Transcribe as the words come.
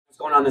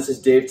What's going on? This is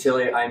Dave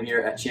Tilley. I'm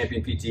here at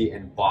Champion PT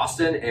in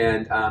Boston,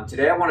 and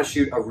today I want to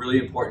shoot a really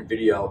important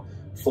video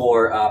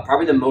for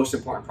probably the most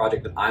important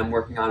project that I'm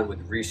working on with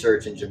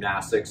research and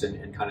gymnastics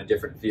and kind of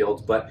different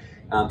fields, but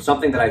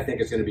something that I think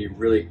is going to be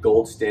really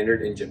gold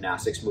standard in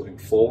gymnastics moving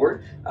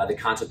forward, the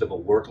concept of a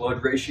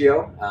workload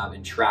ratio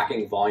and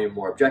tracking volume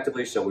more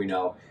objectively so we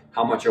know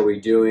how much are we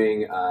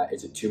doing,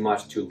 is it too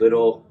much, too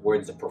little,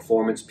 where's the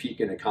performance peak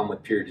going to come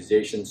with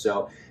periodization.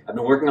 So I've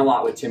been working a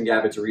lot with Tim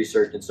Gavitt's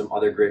research and some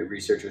other great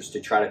researchers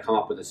to try to come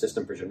up with a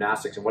system for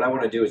gymnastics. And what I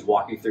want to do is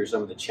walk you through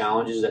some of the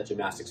challenges that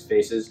gymnastics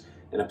faces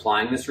in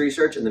applying this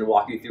research, and then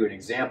walk you through an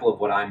example of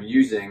what I'm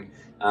using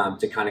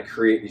to kind of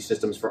create these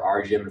systems for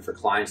our gym and for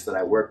clients that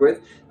I work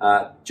with.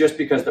 Just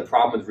because the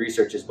problem with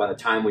research is by the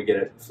time we get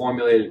it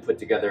formulated and put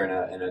together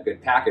in a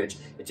good package,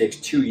 it takes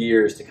 2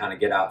 years to kind of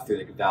get out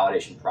through the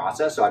validation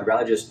process. So I'd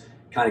rather just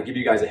kind of give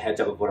you guys a heads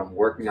up of what I'm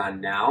working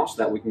on now so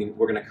that we're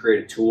going to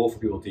create a tool for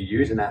people to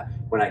use, and that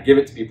when I give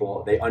it to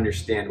people, they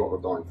understand what we're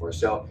going for.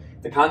 So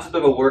the concept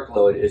of a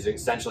workload is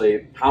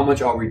essentially how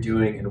much are we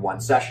doing in one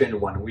session,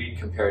 1 week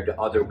compared to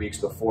other weeks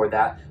before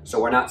that.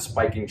 So we're not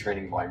spiking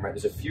training volume, right?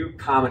 There's a few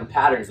common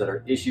patterns that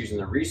are issues in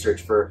the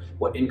research for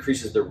what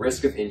increases the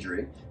risk of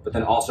injury, but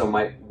then also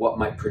what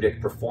might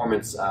predict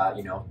performance,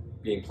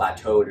 being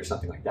plateaued or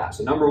something like that.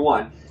 So number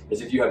one is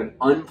if you have an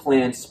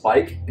unplanned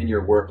spike in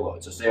your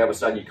workload. So say all of a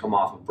sudden you come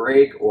off a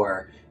break,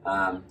 or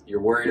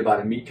you're worried about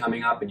a meet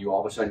coming up and you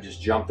all of a sudden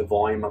just jump the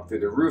volume up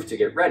through the roof to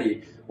get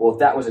ready. Well, if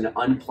that was an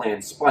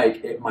unplanned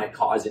spike, it might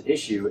cause an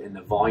issue and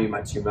the volume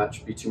might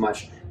be too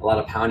much. A lot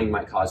of pounding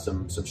might cause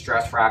some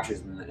stress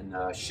fractures in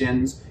the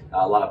shins.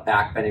 A lot of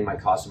back bending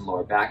might cause some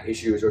lower back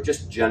issues, or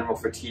just general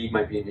fatigue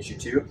might be an issue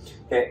too.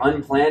 Okay,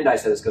 unplanned, I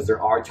said this because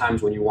there are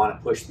times when you want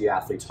to push the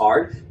athletes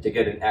hard to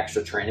get an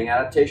extra training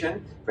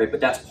adaptation, right? But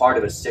that's part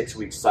of a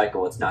 6-week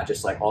cycle. It's not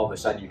just like all of a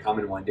sudden you come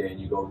in one day and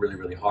you go really,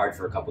 really hard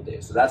for a couple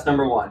days. So that's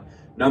number one.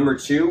 Number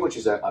two, which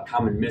is a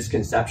common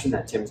misconception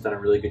that Tim's done a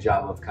really good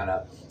job of kind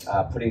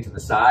of putting to the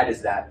side,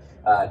 is that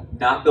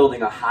not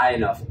building a high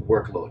enough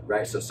workload,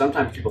 right? So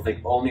sometimes people think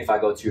only if I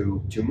go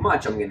too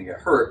much, I'm going to get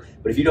hurt.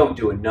 But if you don't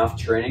do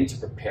enough training to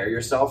prepare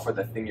yourself for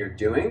the thing you're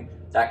doing,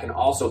 that can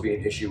also be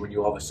an issue when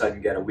you all of a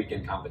sudden get a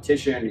weekend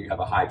competition or you have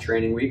a high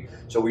training week.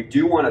 So we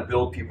do want to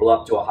build people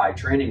up to a high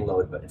training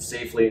load, but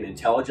safely and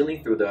intelligently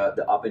through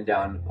the up and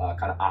down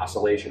kind of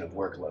oscillation of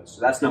workloads. So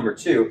that's number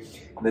two.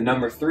 And then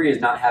number three is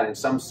not having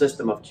some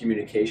system of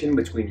communication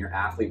between your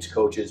athletes,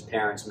 coaches,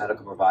 parents,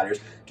 medical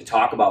providers to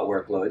talk about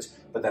workloads,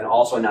 but then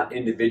also not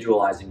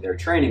individualizing their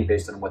training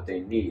based on what they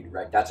need,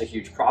 right? That's a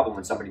huge problem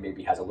when somebody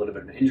maybe has a little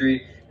bit of an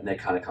injury and they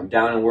kind of come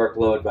down in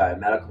workload by a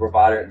medical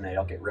provider and they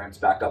don't get ramped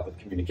back up with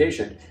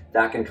communication.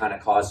 That can kind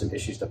of cause some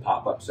issues to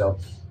pop up. So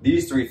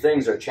these three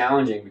things are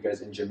challenging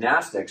because in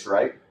gymnastics,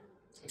 right,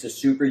 it's a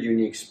super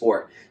unique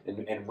sport.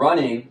 In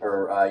running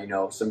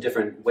or some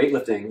different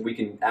weightlifting, we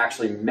can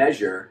actually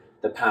measure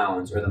the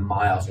pounds or the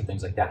miles or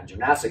things like that. In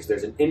gymnastics,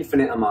 there's an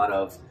infinite amount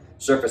of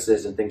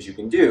surfaces and things you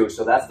can do.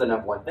 So that's the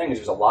number one thing, is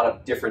there's a lot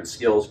of different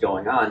skills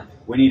going on.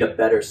 We need a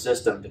better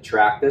system to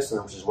track this,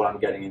 and which is what I'm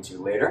getting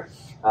into later.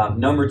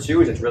 Number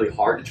two is it's really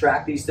hard to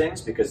track these things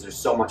because there's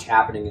so much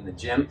happening in the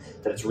gym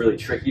that it's really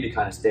tricky to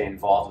kind of stay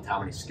involved with how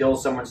many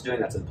skills someone's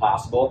doing. That's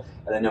impossible.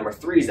 And then number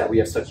three is that we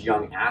have such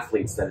young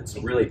athletes that it's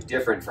really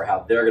different for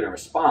how they're going to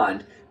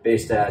respond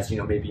based as,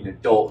 maybe an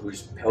adult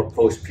who's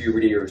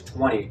post-puberty or is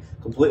 20,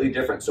 completely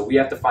different. So we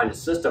have to find a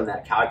system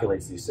that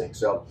calculates these things.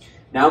 So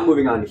now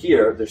moving on to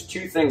here, there's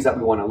two things that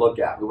we want to look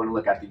at. We want to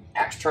look at the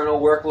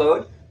external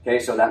workload, okay,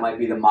 so that might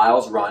be the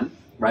miles run,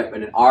 right?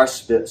 But in our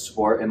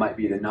sport, it might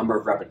be the number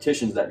of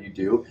repetitions that you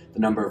do, the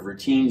number of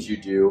routines you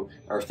do,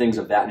 or things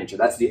of that nature.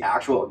 That's the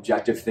actual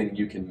objective thing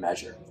you can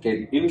measure.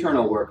 Okay, the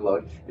internal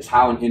workload is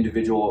how an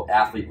individual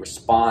athlete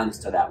responds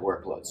to that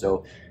workload.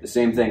 So the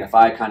same thing, if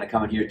I kind of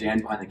come in here,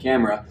 Dan's behind the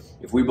camera,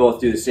 if we both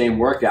do the same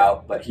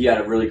workout, but he had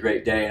a really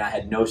great day and I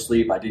had no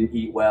sleep, I didn't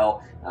eat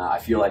well, I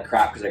feel like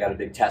crap because I got a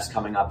big test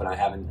coming up and I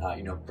haven't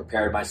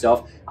prepared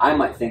myself, I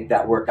might think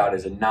that workout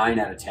is a 9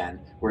 out of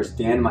 10, whereas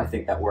Dan might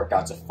think that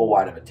workout's a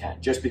 4 out of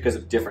 10, just because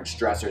of different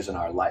stressors in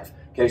our life.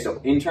 Okay, so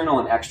internal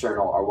and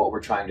external are what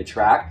we're trying to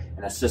track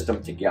and a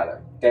system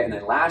together. Okay, and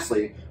then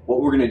lastly,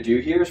 what we're going to do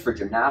here is for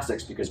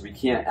gymnastics, because we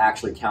can't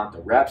actually count the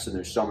reps and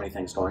there's so many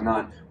things going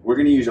on, we're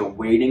going to use a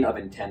weighting of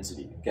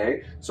intensity.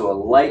 Okay, so a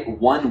light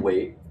 1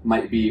 weight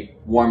might be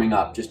warming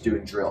up, just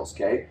doing drills.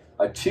 Okay,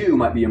 a 2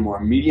 might be a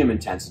more medium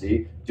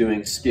intensity,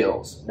 doing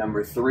skills.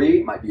 Number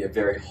 3 might be a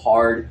very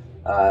hard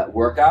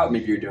workout.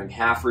 Maybe you're doing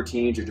half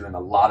routines, you're doing a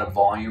lot of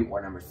volume.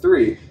 Or number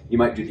 3, you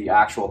might do the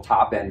actual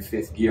top end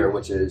 5th gear,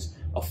 which is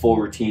a full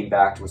routine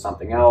back to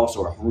something else,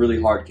 or a really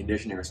hard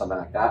conditioning or something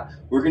like that.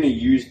 We're going to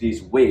use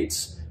these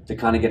weights to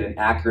kind of get an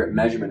accurate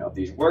measurement of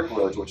these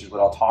workloads, which is what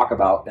I'll talk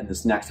about in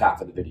this next half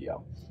of the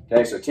video.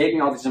 Okay, so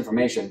taking all this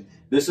information,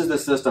 this is the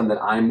system that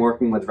I'm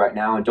working with right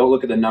now, and don't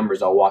look at the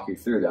numbers, I'll walk you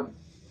through them.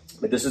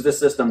 But this is the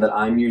system that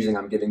I'm using,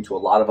 I'm giving to a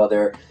lot of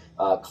other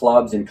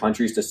clubs and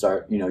countries to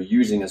start,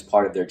 using as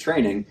part of their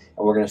training,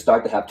 and we're going to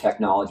start to have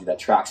technology that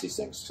tracks these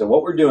things. So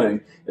what we're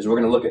doing is we're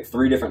going to look at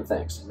 3 different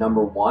things.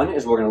 Number 1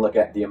 is we're going to look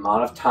at the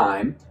amount of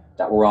time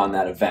that we're on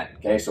that event.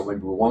 Okay, so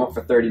when we warm up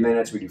for 30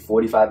 minutes, we do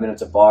 45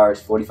 minutes of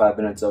bars, 45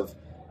 minutes of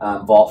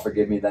vault,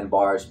 then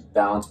bars,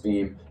 balance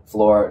beam,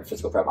 floor, and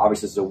physical prep.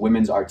 Obviously, this is a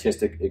women's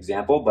artistic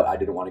example, but I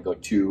didn't want to go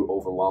too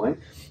overwhelming.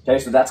 Okay,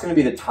 so that's going to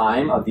be the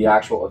time of the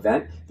actual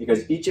event,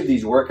 because each of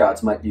these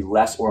workouts might be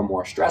less or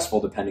more stressful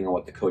depending on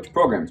what the coach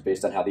programs,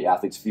 based on how the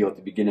athletes feel at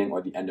the beginning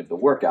or the end of the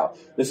workout.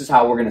 This is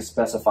how we're going to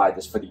specify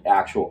this for the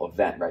actual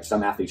event, right?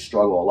 Some athletes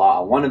struggle a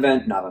lot on one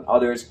event, not on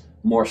others,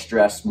 more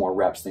stress, more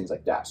reps, things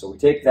like that. So we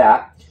take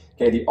that.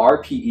 Okay, the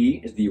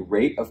RPE is the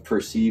rate of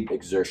perceived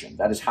exertion.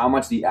 That is how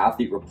much the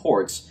athlete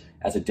reports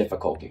as a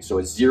difficulty. So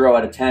a 0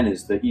 out of 10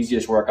 is the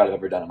easiest workout I've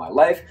ever done in my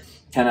life.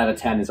 10 out of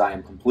 10 is I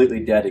am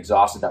completely dead,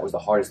 exhausted. That was the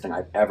hardest thing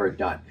I've ever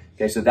done.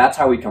 Okay, so that's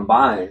how we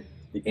combine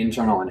the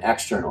internal and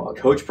external. A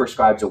coach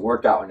prescribes a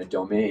workout in a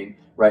domain,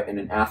 right, and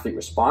an athlete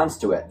responds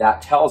to it.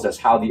 That tells us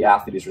how the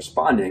athlete is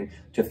responding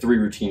to 3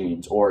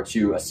 routines or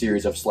to a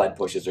series of sled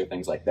pushes or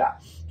things like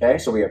that. Okay,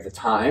 so we have the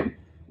time,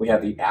 we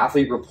have the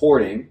athlete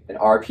reporting, an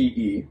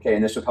RPE, okay,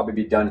 and this would probably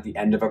be done at the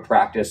end of a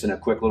practice in a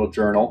quick little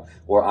journal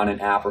or on an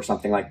app or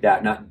something like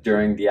that, not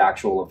during the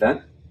actual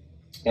event.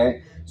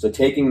 Okay, so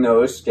taking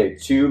those, okay,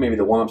 2, maybe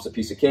the warm-up's a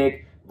piece of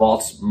cake,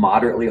 vault's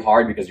moderately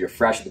hard because you're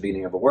fresh at the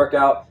beginning of a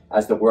workout.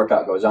 As the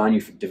workout goes on,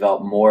 you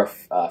develop more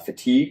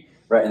fatigue,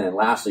 right? And then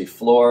lastly,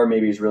 floor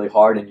maybe is really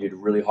hard and you had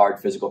really hard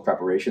physical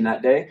preparation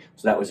that day,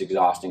 so that was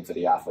exhausting for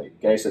the athlete.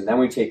 Okay, so then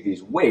we take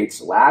these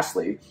weights,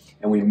 lastly,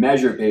 and we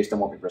measure based on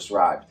what we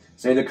prescribed.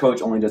 Say the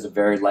coach only does a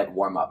very light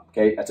warm-up,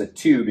 okay? That's a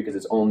 2 because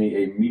it's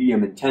only a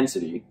medium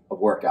intensity of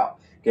workout.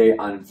 Okay,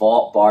 on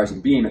vault, bars,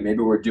 and beam, and maybe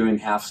we're doing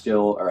half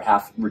skill or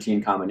half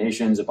routine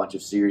combinations, a bunch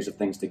of series of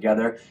things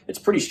together. It's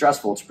pretty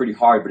stressful, it's pretty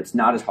hard, but it's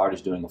not as hard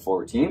as doing a full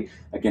routine.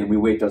 Again, we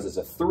weight those as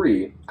a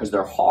 3 because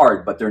they're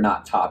hard, but they're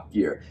not top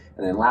gear.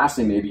 And then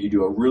lastly, maybe you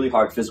do a really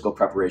hard physical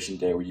preparation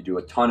day where you do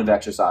a ton of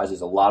exercises,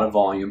 a lot of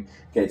volume.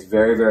 Okay, it's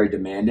very, very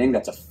demanding.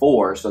 That's a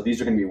 4, so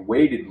these are going to be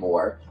weighted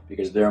more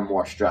because they're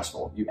more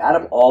stressful. You add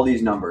up all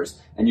these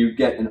numbers and you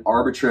get an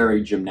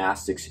arbitrary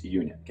gymnastics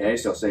unit. Okay,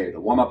 so say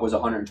the warm-up was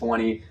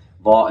 120,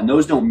 vault, and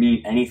those don't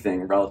mean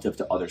anything relative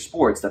to other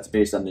sports. That's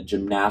based on the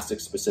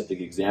gymnastics specific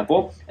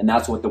example, and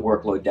that's what the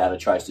workload data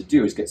tries to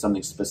do, is get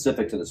something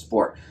specific to the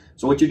sport.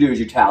 So what you do is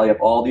you tally up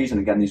all these, and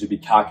again, these would be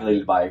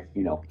calculated by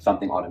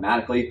something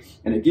automatically,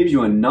 and it gives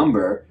you a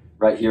number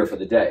right here for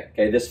the day.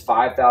 Okay, this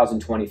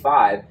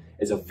 5,025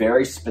 is a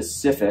very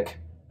specific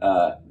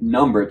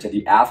number to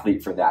the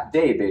athlete for that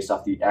day based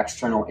off the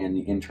external and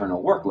the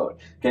internal workload.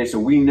 Okay, so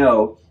we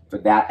know for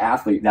that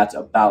athlete that's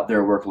about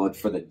their workload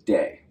for the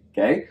day.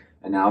 Okay.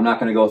 And now I'm not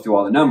going to go through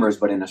all the numbers,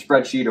 but in a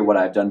spreadsheet or what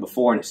I've done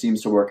before, and it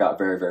seems to work out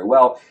very, very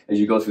well, as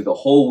you go through the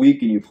whole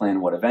week and you plan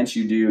what events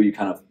you do, you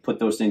kind of put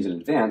those things in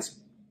advance,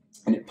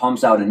 and it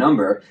pumps out a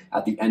number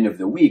at the end of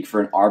the week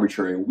for an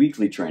arbitrary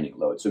weekly training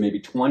load. So maybe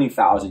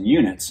 20,000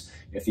 units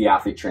if the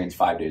athlete trains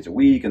 5 days a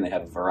week and they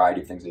have a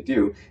variety of things they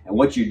do. And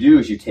what you do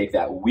is you take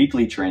that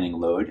weekly training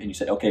load and you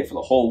say, okay, for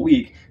the whole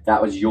week,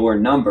 that was your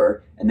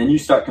number. And then you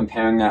start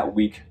comparing that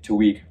week to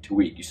week to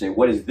week. You say,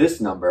 what is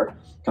this number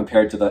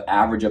compared to the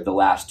average of the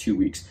last 2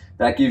 weeks?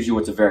 That gives you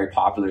what's a very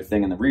popular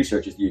thing in the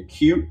research, is the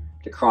acute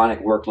to chronic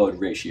workload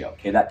ratio.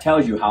 Okay, that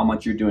tells you how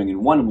much you're doing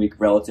in 1 week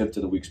relative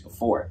to the weeks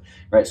before,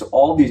 right? So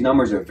all of these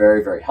numbers are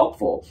very, very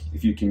helpful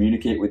if you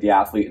communicate with the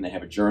athlete and they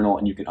have a journal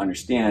and you can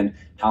understand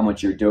how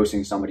much you're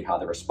dosing somebody, how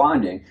they're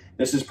responding.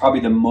 This is probably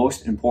the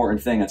most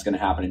important thing that's going to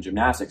happen in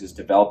gymnastics, is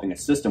developing a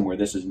system where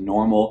this is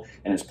normal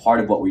and it's part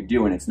of what we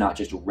do, and it's not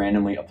just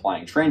randomly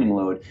applying training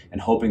load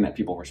and hoping that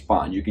people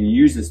respond. You can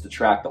use this to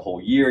track the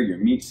whole year, your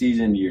meet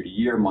season, year to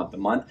year, month to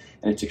month,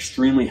 and it's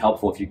extremely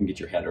helpful if you can get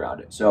your head around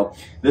it. So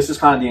this is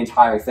kind of the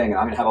entire thing, and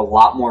I'm going to have a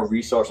lot more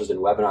resources and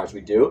webinars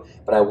we do,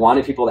 but I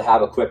wanted people to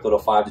have a quick little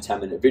 5 to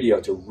 10 minute video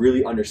to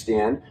really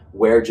understand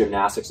where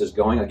gymnastics is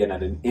going, again,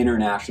 at an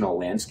international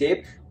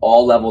landscape,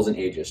 all levels and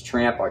ages,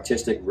 tramp,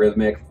 artistic,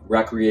 rhythmic,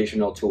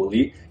 recreational to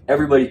elite.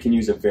 Everybody can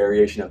use a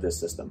variation of this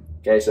system.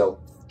 Okay, so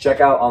check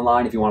out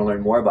online if you want to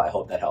learn more, but I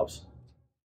hope that helps.